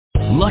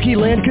Lucky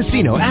Land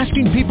Casino,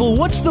 asking people,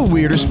 what's the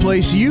weirdest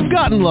place you've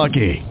gotten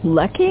lucky?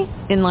 Lucky?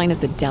 In line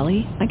at the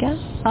deli, I guess?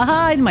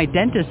 Aha, in my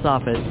dentist's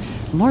office.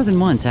 More than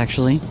once,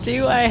 actually.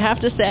 Do I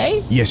have to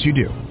say? Yes, you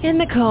do. In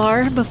the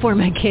car before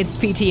my kids'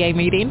 PTA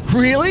meeting.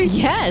 Really?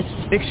 Yes.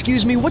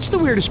 Excuse me, what's the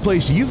weirdest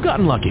place you've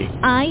gotten lucky?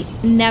 I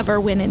never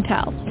win and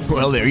tell.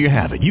 Well, there you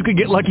have it. You can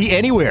get lucky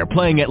anywhere,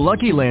 playing at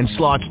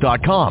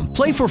LuckyLandSlots.com.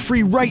 Play for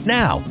free right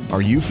now.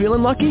 Are you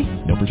feeling lucky?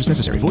 No purchase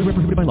necessary. Void where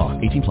prohibited by law.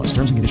 18 plus.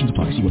 Terms and conditions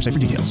apply. See website for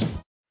details.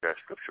 Our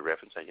scripture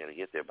reference, I got to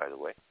get there, by the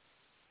way.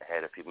 I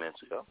had a few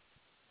minutes ago.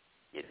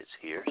 It is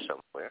here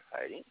somewhere,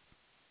 hiding.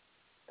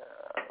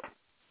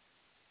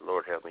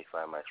 Lord, help me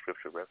find my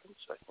scripture reference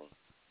so I can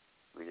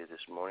read it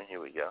this morning. Here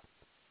we go.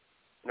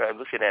 I'm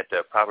looking at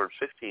Proverbs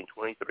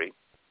 15:23.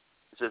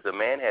 It says, "A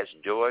man has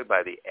joy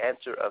by the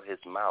answer of his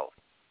mouth,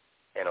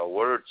 and a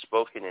word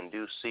spoken in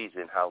due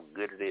season, how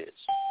good it is."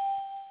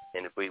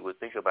 And if we would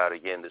think about,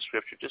 again, the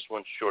scripture, just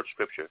one short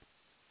scripture,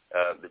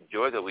 the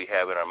joy that we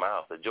have in our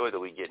mouth, the joy that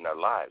we get in our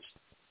lives,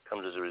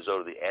 comes as a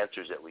result of the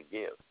answers that we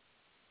give.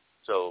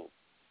 So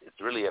it's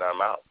really in our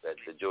mouth that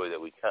the joy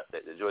that we have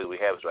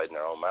is right in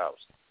our own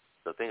mouths.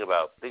 So think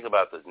about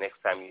the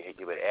next time you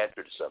give an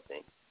answer to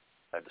something,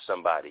 to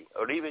somebody,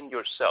 or even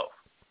yourself.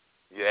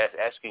 You're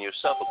asking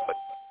yourself a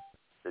question.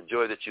 The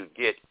joy that you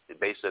get is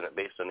based on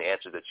the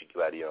answer that you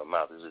give out of your own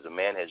mouth. This is, a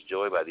man has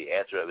joy by the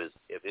answer of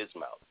his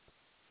mouth,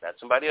 not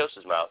somebody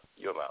else's mouth,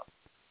 your mouth.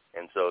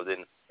 And so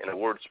then, in a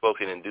word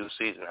spoken in due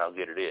season, how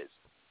good it is.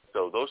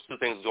 So those two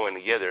things going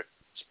together,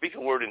 speak a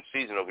word in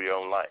season over your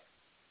own life.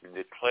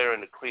 Declare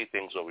and decree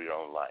things over your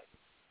own life.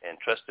 And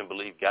trust and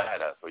believe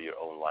God for your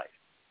own life.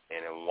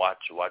 And then watch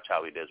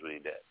how he does what he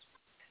does.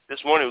 This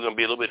morning we're going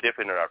to be a little bit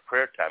different in our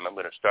prayer time. I'm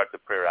going to start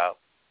the prayer out.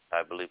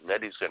 I believe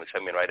Letty's going to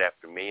come in right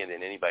after me, and then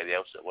anybody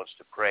else that wants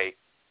to pray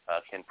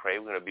can pray.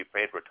 We're going to be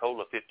praying for a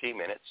total of 15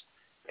 minutes.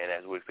 And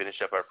as we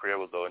finish up our prayer,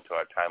 we'll go into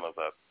our time of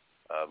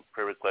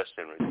prayer requests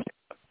and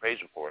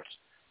praise reports.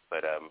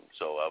 But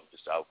so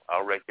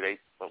I'll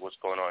regulate what's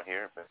going on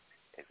here. But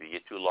if you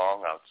get too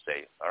long, I'll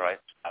say, all right,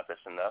 stop,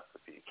 that's enough.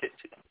 If you get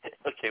too,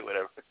 okay,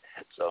 whatever.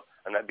 So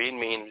I'm not being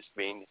mean, just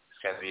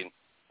kind of being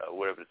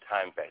whatever the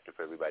time factor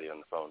for everybody on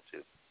the phone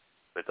too.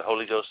 But the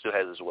Holy Ghost still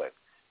has his way.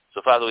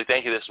 So, Father, we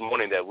thank you this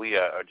morning that we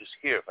are just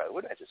here, Father.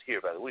 We're not just here,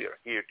 Father. We are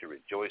here to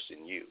rejoice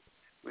in you.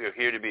 We are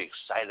here to be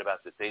excited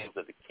about the things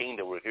of the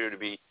kingdom. We're here to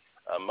be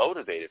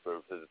motivated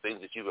for the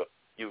things that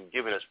you've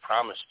given us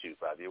promise to,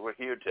 Father. We're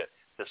here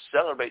to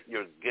celebrate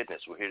your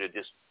goodness. We're here to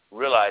just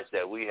realize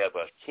that we have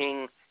a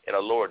King and a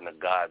Lord and a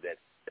God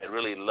that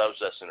really loves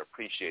us and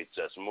appreciates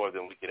us more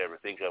than we could ever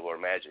think of or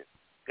imagine.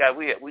 God,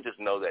 we just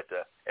know that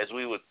as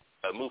we would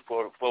move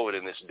forward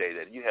in this day,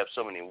 that you have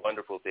so many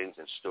wonderful things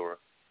in store.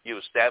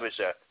 You've established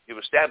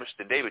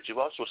the day, but you've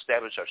also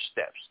established our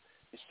steps.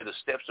 You said the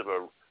steps of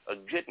a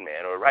good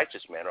man or a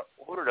righteous man are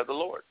ordered of the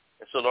Lord.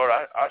 And so, Lord,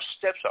 our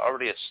steps are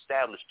already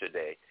established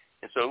today.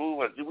 And so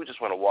we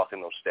just want to walk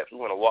in those steps. We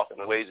want to walk in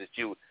the ways that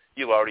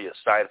you've already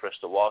assigned for us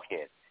to walk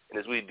in. And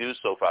as we do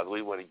so, Father,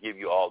 we want to give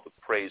you all the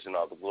praise and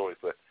all the glory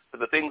for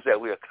the things that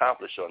we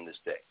accomplish on this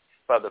day.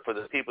 Father, for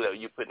the people that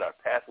you put in our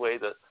pathway,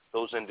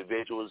 those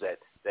individuals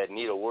that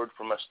need a word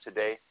from us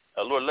today,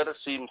 Lord, let us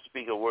even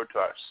speak a word to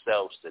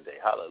ourselves today.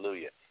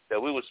 Hallelujah.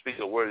 That we would speak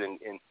a word in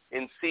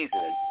season,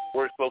 and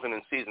word spoken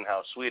in season,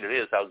 how sweet it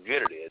is, how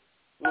good it is.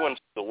 We want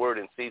to speak a word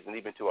in season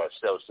even to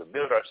ourselves, to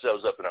build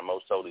ourselves up in our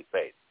most holy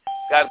faith.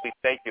 God, we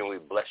thank you and we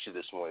bless you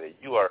this morning.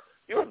 You're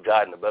a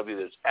God, and above you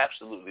there's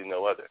absolutely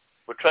no other.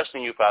 We're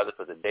trusting you, Father,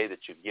 for the day that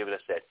you've given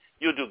us, that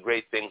you'll do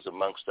great things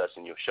amongst us,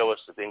 and you'll show us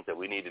the things that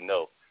we need to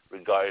know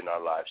regarding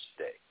our lives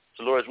today.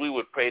 So, Lord, as we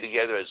would pray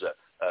together as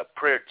a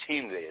prayer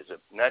team today,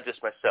 not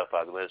just myself,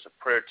 Father, but as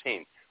a prayer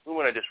team, we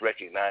want to just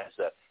recognize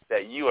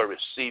that you are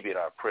receiving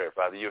our prayer,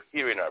 Father. You're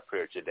hearing our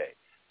prayer today.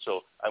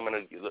 So I'm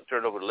going to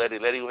turn it over to Letty.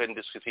 Letty, go ahead and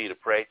just continue to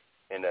pray,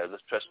 and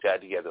let's trust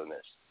God together on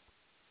this.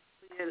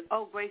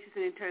 Oh, gracious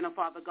and eternal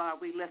Father God,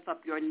 we lift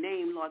up your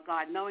name, Lord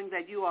God, knowing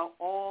that you are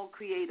all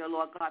creator,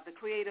 Lord God, the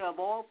creator of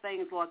all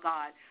things, Lord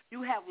God.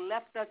 You have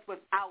left us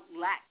without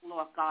lack,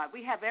 Lord God.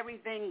 We have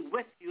everything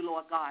with you,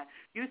 Lord God.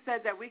 You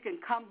said that we can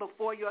come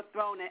before your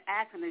throne and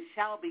ask, and it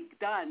shall be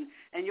done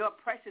in your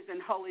precious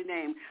and holy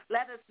name.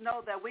 Let us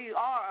know that we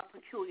are a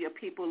peculiar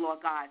people, Lord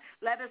God.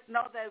 Let us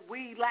know that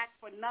we lack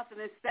for nothing.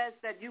 It says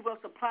that you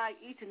will supply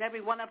each and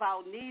every one of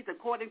our needs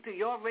according to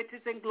your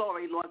riches and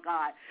glory, Lord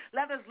God.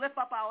 Let us lift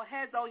up our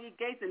heads, O ye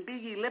gates, and be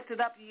ye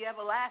lifted up, ye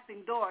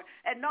everlasting door,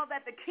 and know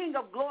that the King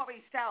of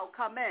glory shall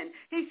come in.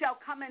 He shall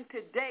come in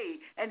today,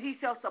 and he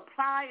shall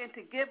supply and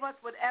to give us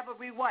whatever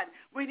we want.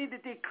 We need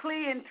to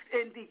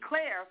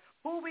declare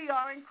who we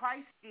are in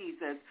Christ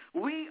Jesus.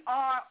 We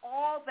are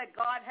all that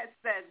God has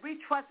said. We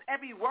trust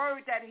every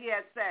word that he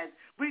has said.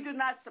 We do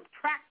not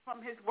subtract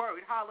from his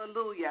word.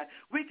 Hallelujah.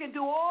 We can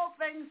do all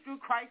things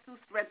through Christ who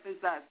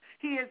strengthens us.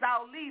 He is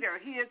our leader.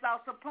 He is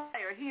our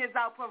supplier. He is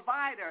our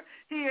provider.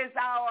 He is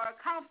our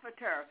comforter.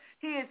 comforter.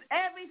 He is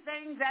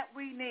everything that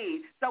we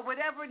need. So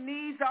whatever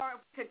needs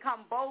are to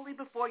come boldly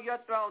before your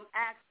throne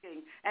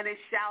asking, and it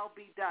shall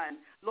be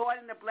done. Lord,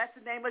 in the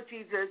blessed name of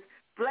Jesus,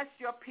 bless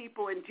your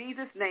people in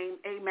Jesus' name.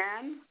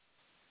 Amen.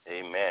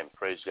 Amen.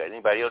 Praise God.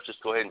 Anybody else,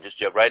 just go ahead and just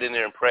jump right in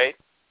there and pray.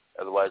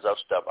 Otherwise, I'll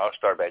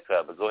start back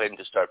up. But go ahead and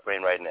just start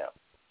praying right now.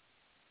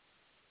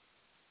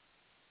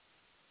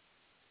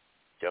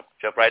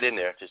 Jump right in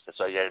there. Just that's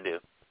all you got to do.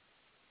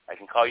 I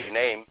can call your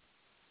name.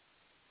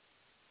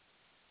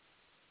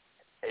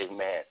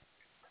 Amen.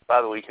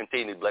 Father, we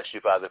continue to bless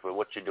you, Father, for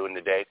what you're doing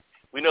today.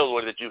 We know,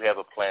 Lord, that you have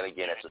a plan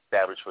again that's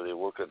established for the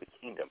work of the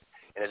kingdom.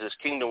 And as this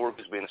kingdom work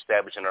is being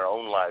established in our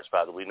own lives,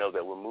 Father, we know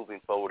that we're moving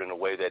forward in a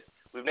way that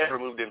we've never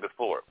moved in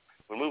before.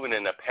 We're moving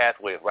in a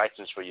pathway of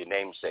righteousness for your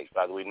name's sake.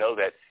 Father, we know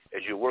that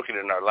as you're working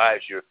in our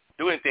lives, you're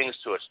doing things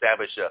to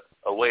establish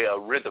a way, a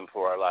rhythm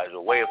for our lives,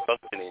 a way of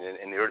functioning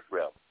in the earth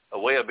realm, a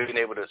way of being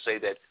able to say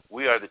that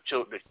we are the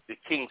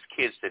king's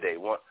kids today,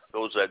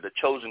 the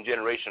chosen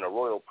generation, a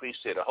royal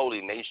priesthood, a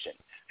holy nation.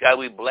 God,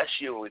 we bless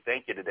you and we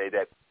thank you today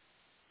that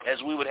as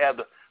we would have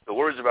the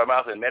words of our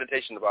mouth and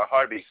meditation of our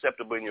heart be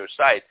acceptable in your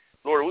sight,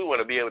 Lord, we want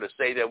to be able to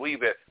say that we've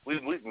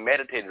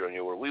meditated on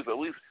your word. We've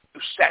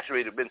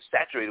been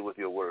saturated with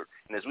your word.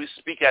 And as we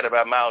speak out of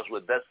our mouths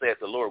with thus saith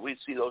the Lord, we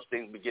see those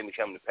things begin to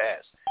come to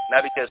pass.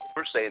 Not because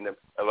we're saying them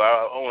of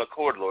our own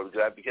accord, Lord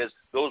God, because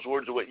those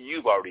words are what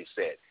you've already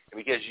said.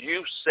 And because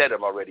you've said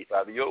them already,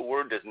 Father, your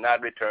word does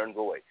not return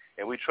void.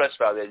 And we trust,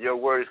 Father, that your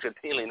word is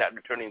continually not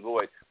returning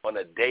void on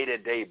a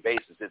day-to-day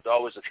basis. It's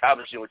always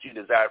accomplishing what you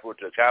desire for it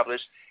to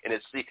accomplish, and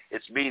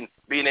it's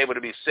being able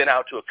to be sent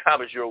out to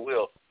accomplish your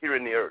will here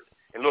in the earth.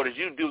 And Lord, as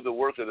you do the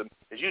work,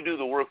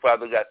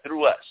 Father God,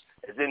 through us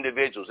as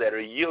individuals that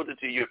are yielded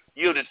to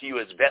you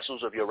as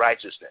vessels of your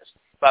righteousness,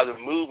 Father,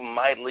 move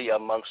mightily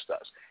amongst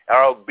us.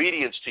 Our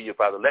obedience to you,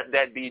 Father, let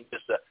that be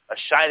just a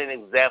shining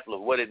example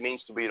of what it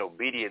means to be an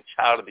obedient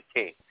child of the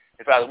King.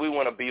 And Father, we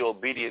want to be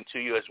obedient to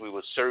you as we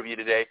will serve you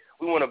today.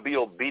 We want to be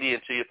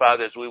obedient to you,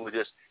 Father, as we will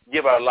just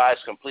give our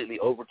lives completely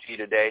over to you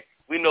today.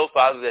 We know,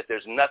 Father, that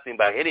there's nothing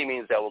by any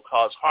means that will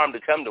cause harm to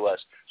come to us.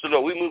 So,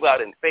 Lord, we move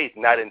out in faith,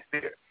 not in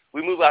fear.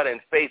 We move out in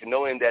faith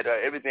knowing that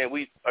everything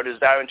we are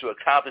desiring to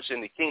accomplish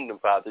in the kingdom,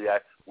 Father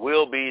God,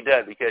 will be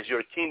done because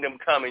your kingdom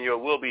come and your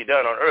will be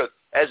done on earth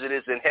as it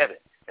is in heaven.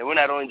 And we're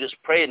not only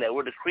just praying that,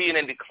 we're decreeing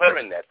and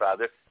declaring that,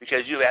 Father,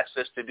 because you've asked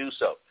us to do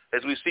so.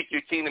 As we seek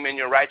your kingdom and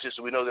your righteousness,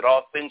 we know that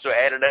all things are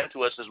added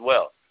unto us as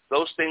well.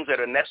 Those things that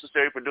are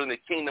necessary for doing the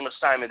kingdom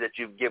assignment that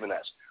you've given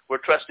us. We're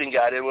trusting,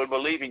 God, and we're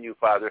believing you,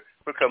 Father,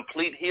 for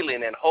complete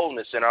healing and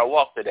wholeness in our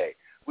walk today.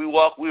 We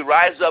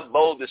rise up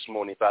bold this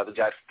morning, Father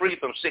God, free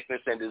from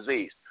sickness and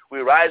disease. We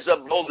rise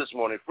up bold this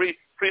morning, free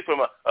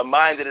from a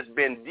mind that has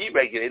been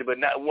deregulated, but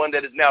not one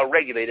that is now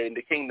regulated in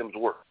the kingdom's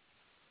work.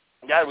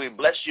 God, we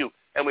bless you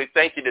and we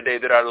thank you today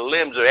that our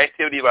limbs, or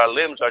activity of our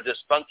limbs are just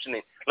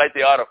functioning like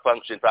they ought to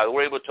function, Father.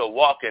 We're able to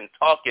walk and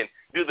talk and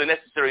do the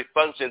necessary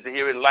functions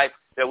here in life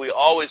that we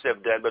always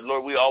have done, but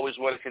Lord, we always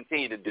want to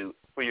continue to do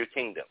for your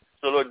kingdom.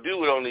 So Lord, do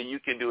what only you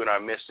can do in our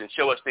midst and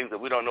show us things that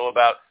we don't know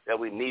about, that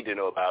we need to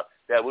know about,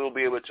 that we'll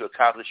be able to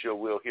accomplish your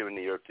will here in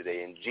the earth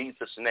today. In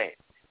Jesus' name,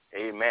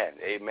 amen,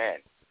 amen.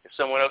 If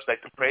someone else would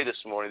like to pray this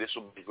morning, this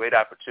will be a great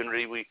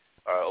opportunity. We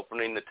are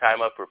opening the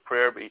time up for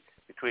prayer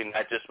between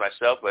not just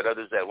myself, but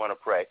others that want to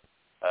pray.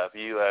 If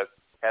you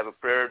have a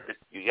prayer that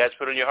you guys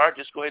put on your heart,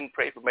 just go ahead and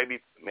pray for maybe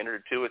a minute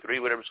or two or three,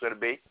 whatever it's going to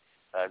be.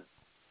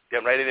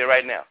 Get right in there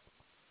right now.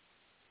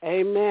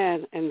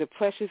 Amen. In the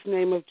precious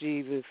name of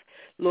Jesus,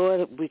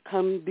 Lord, we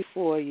come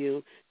before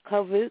you,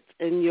 covered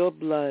in your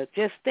blood,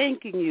 just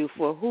thanking you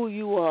for who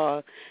you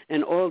are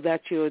and all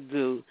that you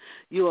do.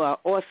 You are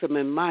awesome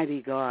and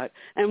mighty, God.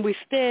 And we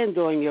stand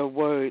on your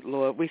word,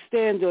 Lord. We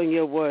stand on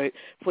your word,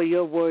 for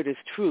your word is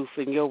truth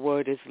and your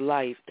word is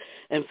life.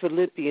 In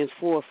Philippians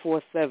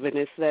 4:7,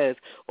 it says,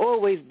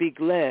 always be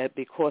glad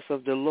because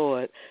of the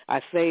Lord.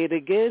 I say it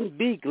again,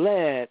 be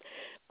glad.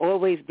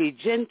 Always be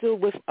gentle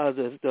with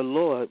others. The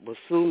Lord will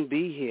soon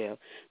be here.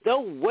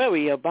 Don't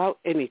worry about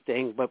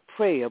anything, but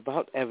pray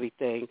about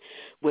everything.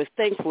 With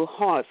thankful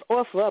hearts,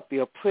 offer up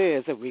your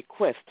prayers and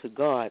requests to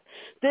God.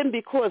 Then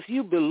because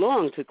you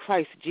belong to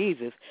Christ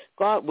Jesus,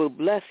 God will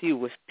bless you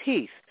with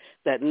peace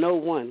that no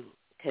one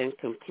can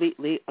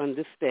completely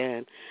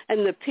understand.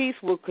 And the peace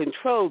will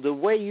control the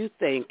way you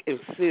think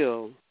and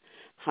feel.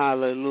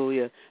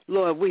 Hallelujah.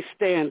 Lord, we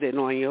standing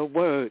on your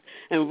word.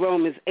 In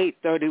Romans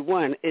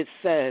 8:31, it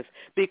says,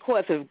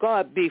 because if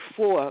God be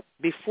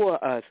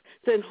before us,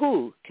 then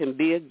who can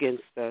be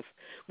against us?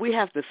 We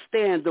have to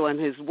stand on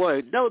his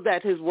word. Know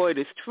that his word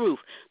is truth.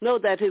 Know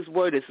that his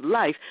word is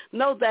life.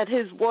 Know that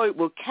his word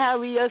will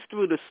carry us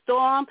through the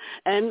storm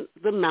and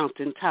the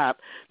mountaintop.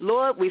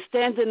 Lord, we're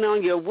standing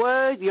on your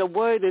word. Your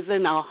word is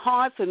in our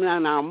hearts and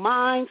in our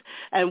minds,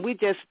 and we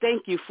just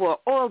thank you for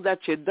all that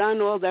you've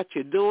done, all that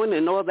you're doing,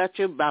 and all that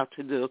you're about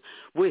to do.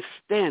 We're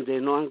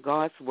standing on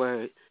God's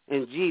word.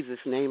 In Jesus'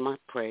 name I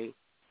pray.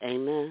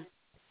 Amen.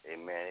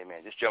 Amen,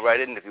 amen. Just jump right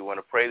in if you want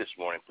to pray this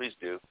morning. Please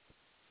do.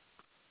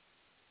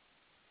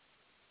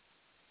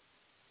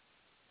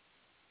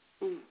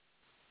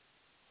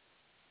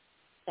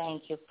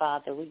 thank you,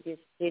 Father. We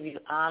just give you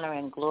honor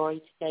and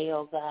glory today,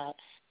 oh God.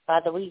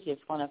 Father, we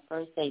just want to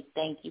first say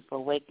thank you for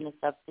waking us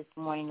up this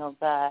morning, oh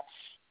God,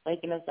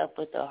 waking us up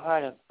with a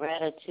heart of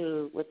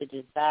gratitude, with a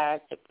desire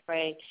to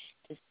pray,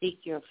 to seek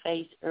your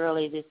face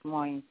early this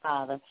morning,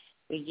 Father.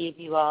 We give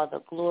you all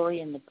the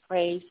glory and the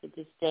praise for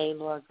this day,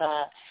 Lord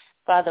God.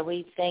 Father,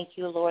 we thank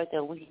you, Lord,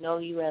 that we know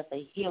you as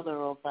a healer,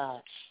 oh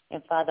God.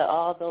 And, Father,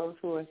 all those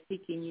who are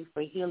seeking you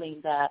for healing,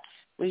 God,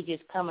 we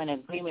just come in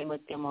agreement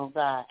with them, oh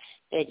God,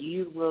 that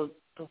you will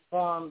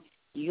perform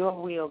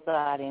your will,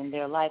 God, in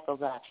their life, oh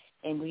God.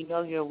 And we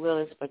know your will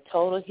is for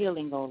total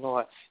healing, oh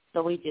Lord.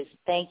 So we just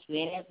thank you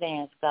in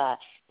advance, God,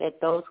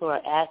 that those who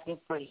are asking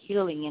for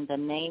healing in the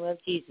name of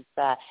Jesus,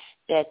 God,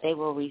 that they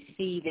will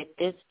receive it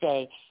this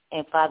day.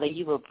 And, Father,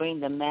 you will bring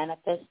the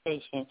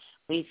manifestation.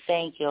 We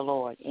thank you,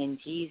 Lord. In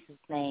Jesus'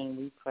 name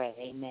we pray.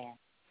 Amen.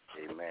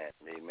 Amen.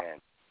 Amen.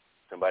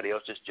 Somebody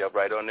else just jump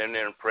right on in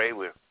there and pray.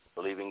 We're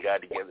believing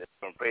God together.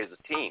 We're going to pray as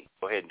a team.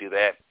 Go ahead and do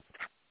that.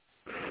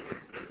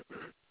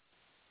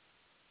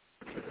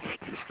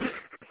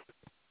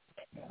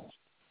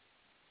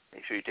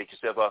 Make sure you take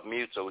yourself off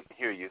mute so we can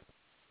hear you.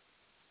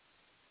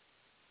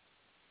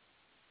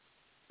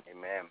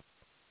 Amen.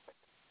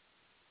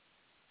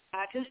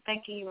 God, just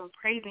thanking you and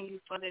praising you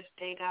for this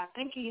day, God.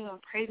 Thanking you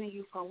and praising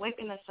you for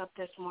waking us up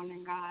this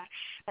morning, God.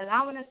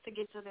 Allowing us to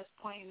get to this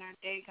point in our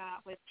day, God,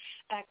 with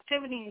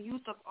activity and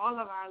use of all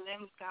of our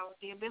limbs, God, with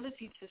the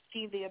ability to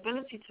see, the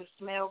ability to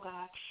smell,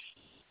 God.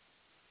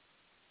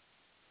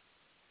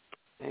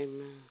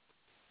 Amen.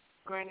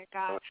 Granted,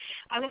 God,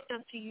 I lift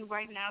up to you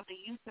right now the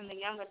youth and the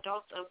young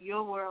adults of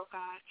your world,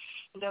 God,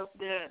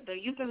 the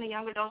youth and the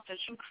young adults that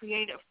you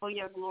created for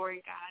your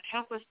glory, God.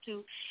 Help us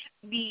to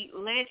be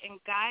led and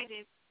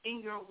guided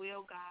in your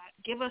will, God.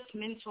 Give us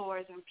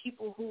mentors and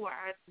people who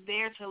are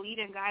there to lead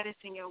and guide us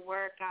in your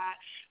word, God.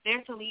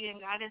 There to lead and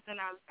guide us in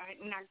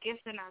our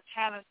gifts and our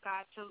talents,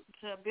 God,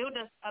 to build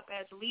us up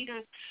as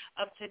leaders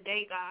of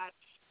today, God.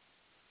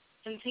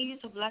 Continue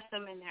to bless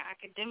them in their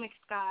academics,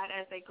 God,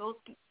 as they go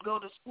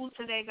to school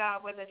today,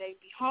 God, whether they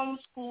be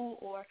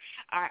homeschool or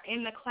are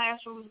in the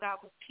classrooms, God,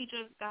 with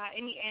teachers, God,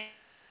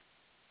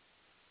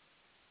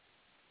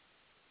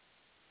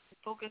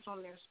 focus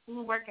on their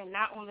schoolwork and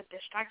not on the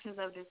distractions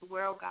of this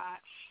world, God.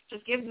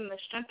 Just give them the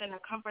strength and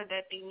the comfort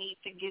that they need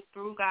to get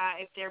through,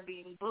 God. If they're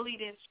being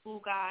bullied in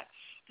school, God,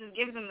 just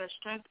give them the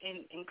strength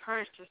and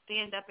courage to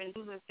stand up and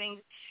do the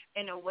things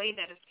in a way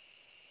that is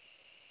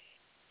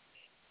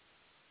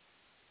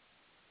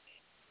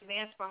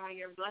advance for how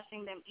you're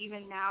blessing them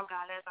even now,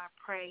 God, as I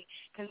pray.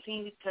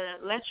 Continue to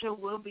let your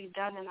will be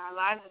done in our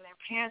lives and their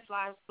parents'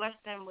 lives. Bless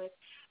them with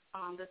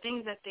the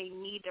things that they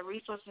need, the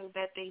resources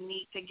that they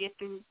need to get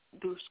through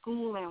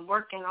school and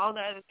work and all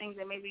the other things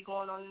that may be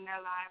going on in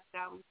their lives,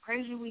 God. We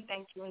praise you. We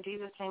thank you. In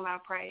Jesus' name I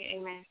pray.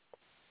 Amen.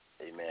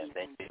 Amen.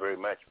 Thank you very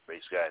much.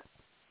 Praise God.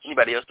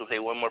 Anybody else will say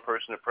one more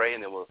person to pray,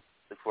 and then we'll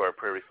look for our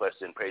prayer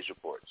requests and praise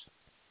reports.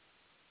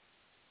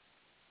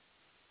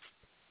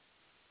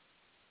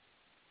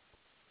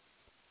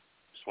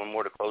 One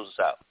more to close us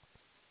out.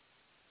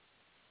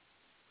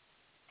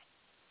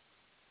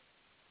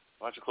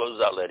 Why don't you close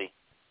us out, Letty?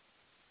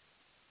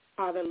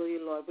 Hallelujah,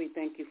 Lord. We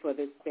thank you for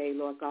this day,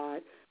 Lord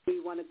God.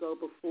 We want to go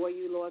before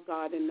you, Lord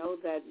God, and know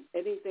that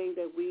anything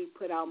that we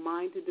put our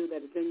mind to do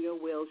that is in your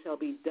will shall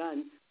be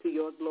done to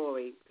your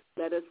glory.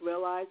 Let us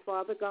realize,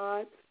 Father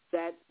God,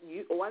 that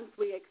once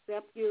we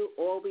accept you,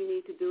 all we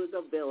need to do is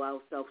avail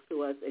ourselves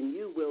to us, and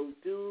you will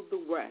do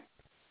the rest.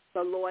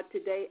 So, Lord,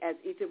 today, as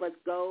each of us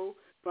go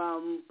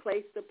from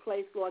place to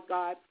place, Lord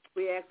God,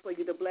 we ask for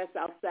you to bless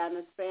our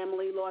Sanus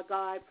family, Lord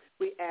God.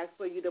 We ask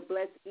for you to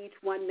bless each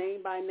one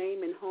name by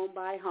name and home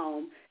by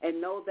home, and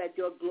know that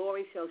your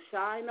glory shall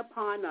shine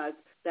upon us,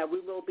 that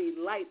we will be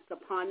lights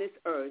upon this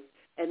earth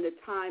and the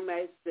time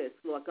as this,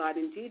 Lord God.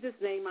 In Jesus'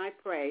 name I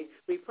pray.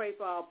 We pray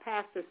for our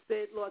pastor,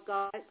 Sid, Lord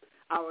God,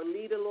 our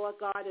leader, Lord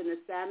God, and the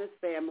Sanus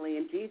family.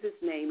 In Jesus'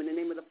 name, in the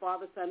name of the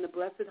Father, Son, and the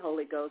Blessed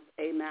Holy Ghost,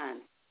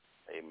 amen.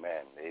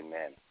 Amen.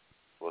 Amen.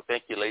 Well,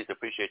 thank you, ladies. I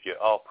appreciate you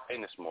all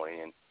praying this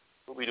morning, and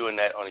we'll be doing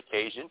that on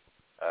occasion.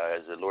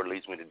 As the Lord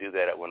leads me to do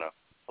that, I want to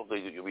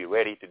hopefully you'll be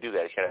ready to do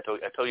that.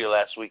 I told you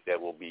last week that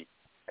we'll be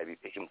maybe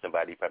picking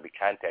somebody, probably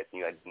contacting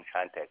you. I didn't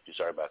contact you.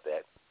 Sorry about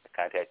that. I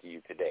contacted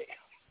you today.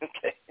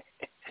 Okay.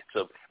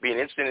 So being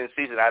instant in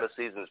season, out of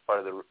season is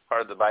part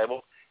of the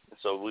Bible, and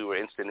so we were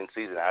instant in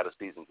season, out of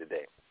season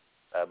today.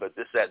 But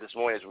this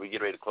morning, as we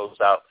get ready to close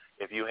out,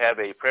 if you have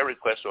a prayer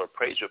request or a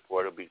praise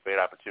report, it'll be a great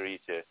opportunity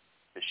to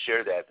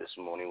share that this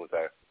morning with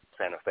our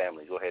Santa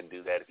family. Go ahead and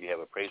do that if you have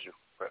a prayer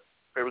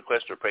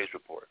request or praise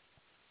report.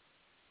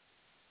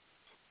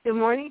 Good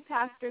morning,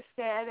 Pastor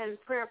Stead and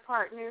prayer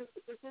partners.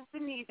 This is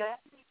Benita,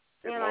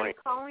 and I'm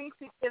calling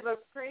to give a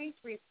praise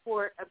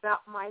report about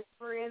my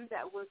friend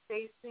that was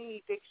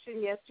facing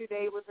eviction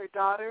yesterday with her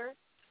daughter.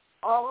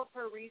 All of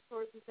her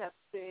resources have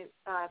been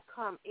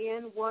come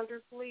in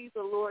wonderfully.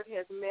 The Lord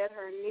has met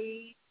her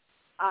need.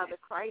 The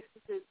crisis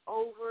is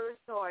over,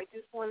 so I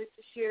just wanted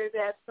to share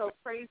that. So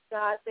praise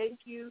God. Thank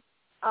you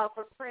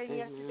for praying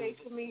yesterday,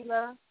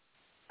 Shamila.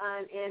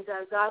 And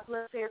God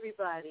bless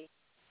everybody.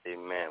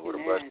 Amen. What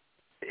a blessing.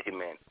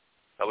 Amen.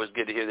 Always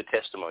good to hear the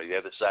testimony, the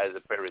other side of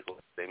the prayer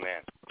request.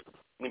 Amen.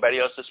 Anybody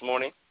else this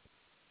morning?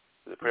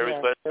 The prayer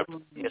request?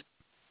 Yes,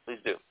 please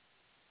do.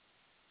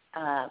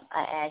 I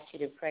asked you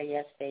to pray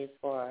yesterday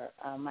for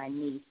my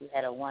niece who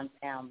had a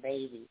 1-pound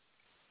baby,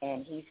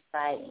 and he's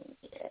fighting.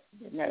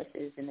 The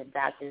nurses and the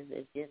doctors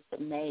are just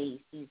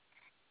amazed. He's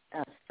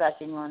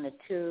sucking on the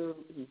tube.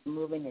 He's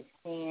moving his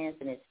hands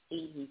and his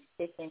feet. He's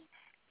kicking.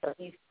 So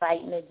he's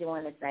fighting the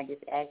joints, and I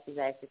just ask you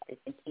guys to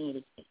continue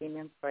to keep him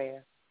in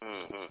prayer.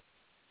 Mm-hmm.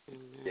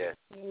 Yes.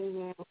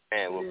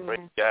 And we'll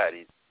praise God.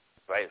 He's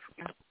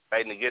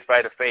fighting a good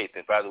fight of faith.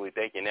 And, Father, we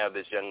thank you now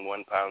this young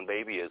 1-pound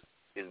baby is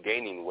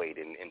gaining weight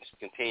and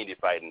continue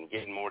to fight and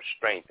getting more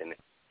strength. And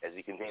as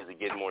he continues to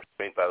get more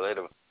strength,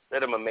 Father,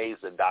 let him amaze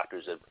the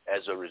doctors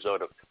as a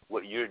result of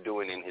what you're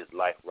doing in his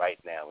life right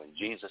now. In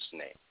Jesus'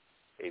 name,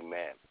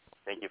 amen.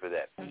 Thank you for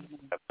that.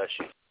 God bless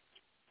you.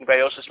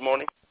 Anybody else this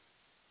morning?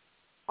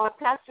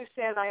 Pastor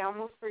said, I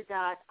almost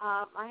forgot.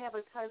 I have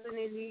a cousin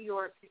in New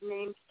York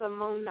named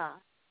Simona,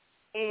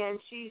 and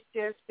she's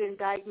just been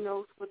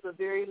diagnosed with a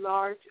very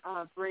large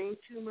brain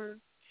tumor,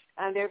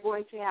 and they're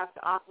going to have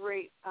to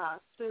operate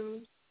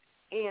soon.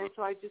 And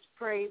so I just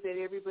pray that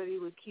everybody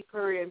would keep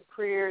her in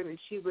prayer and that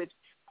she would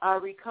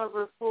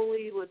recover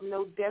fully with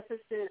no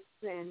deficits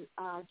in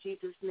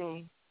Jesus'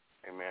 name.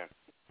 Amen.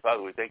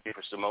 Father, we thank you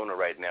for Simona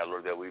right now,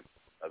 Lord, that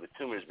the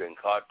tumor has been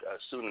caught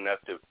soon enough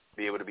to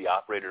be able to be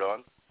operated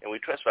on. And we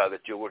trust, Father,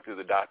 that you'll work through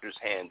the doctor's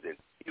hands. And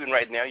even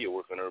right now, you'll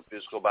work on her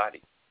physical body.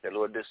 That,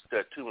 Lord, this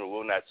tumor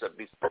will not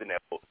be something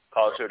that will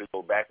cause her to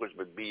go backwards,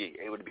 but be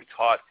able to be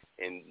caught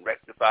and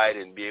rectified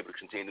and be able to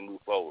continue to move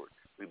forward.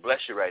 We bless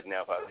you right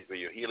now, Father, for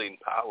your healing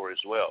power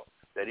as well.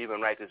 That even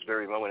right this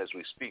very moment as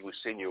we speak, we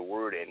send your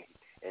word and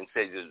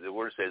say, the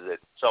word says that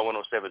Psalm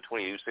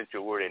 107:20, you sent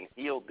your word and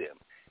healed them.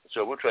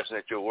 So we're trusting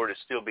that your word is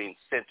still being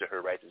sent to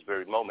her right this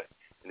very moment,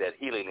 and that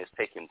healing is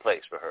taking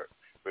place for her.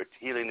 For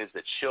healing is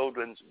the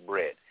children's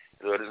bread.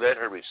 Lord, let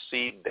her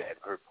receive that,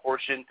 her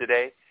portion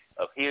today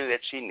of healing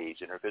that she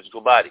needs in her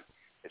physical body,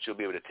 that she'll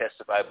be able to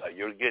testify about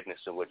your goodness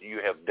and what you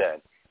have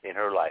done in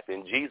her life.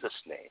 In Jesus'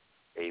 name,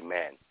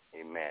 amen.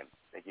 Amen.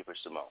 Thank you for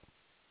Simone.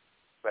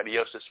 Anybody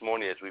else this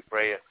morning as we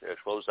pray,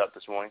 close up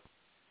this morning?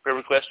 Prayer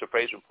request or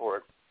praise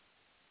report?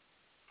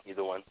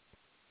 Either one.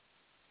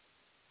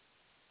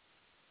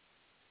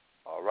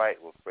 All right.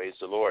 Well, praise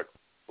the Lord.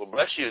 Well,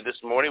 bless you this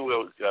morning.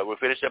 We'll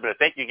finish up. And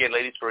thank you again,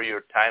 ladies, for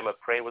your time of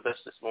praying with us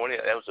this morning.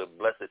 That was a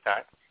blessed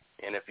time.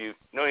 And if you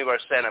know any of our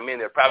Santa men,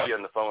 they're probably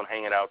on the phone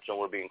hanging out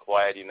somewhere being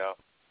quiet,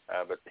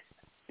 But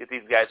get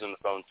these guys on the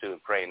phone, too,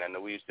 and praying. I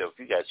know we used to have a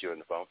few guys here on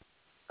the phone.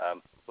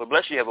 Well,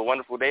 bless you. Have a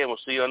wonderful day, and we'll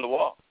see you on the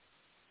wall.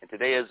 And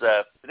today is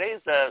Touch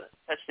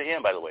to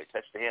Him, by the way,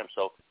 Touch to Him.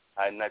 So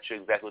I'm not sure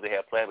exactly what they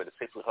have planned, but at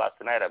 6 o'clock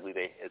tonight, I believe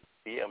at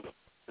p.m.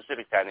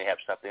 Pacific time, they have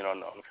something on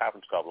the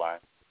conference call line.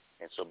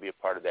 And so be a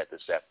part of that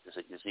this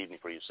evening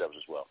for yourselves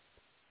as well.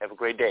 Have a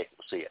great day.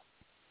 We'll see you.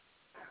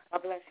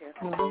 God bless you.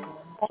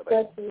 God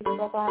bless you.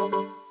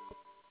 Bye-bye.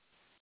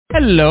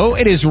 Hello,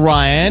 it is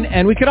Ryan,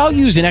 and we could all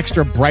use an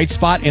extra bright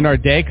spot in our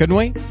day, couldn't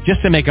we? Just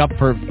to make up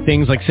for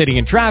things like sitting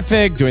in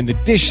traffic, doing the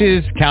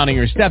dishes, counting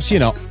your steps,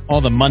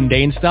 all the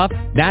mundane stuff.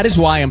 That is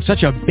why I'm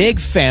such a big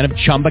fan of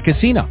Chumba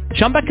Casino.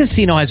 Chumba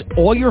Casino has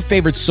all your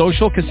favorite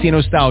social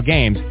casino-style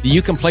games that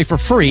you can play for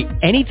free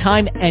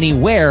anytime,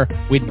 anywhere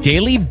with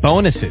daily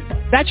bonuses.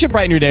 That should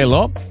brighten your day a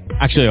little.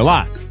 Actually, a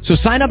lot. So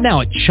sign up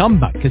now at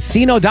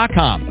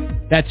ChumbaCasino.com.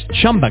 That's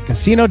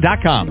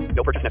ChumbaCasino.com.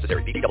 No purchase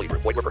necessary. VGW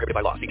Group. Void where prohibited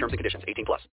by law. See terms and conditions. 18+.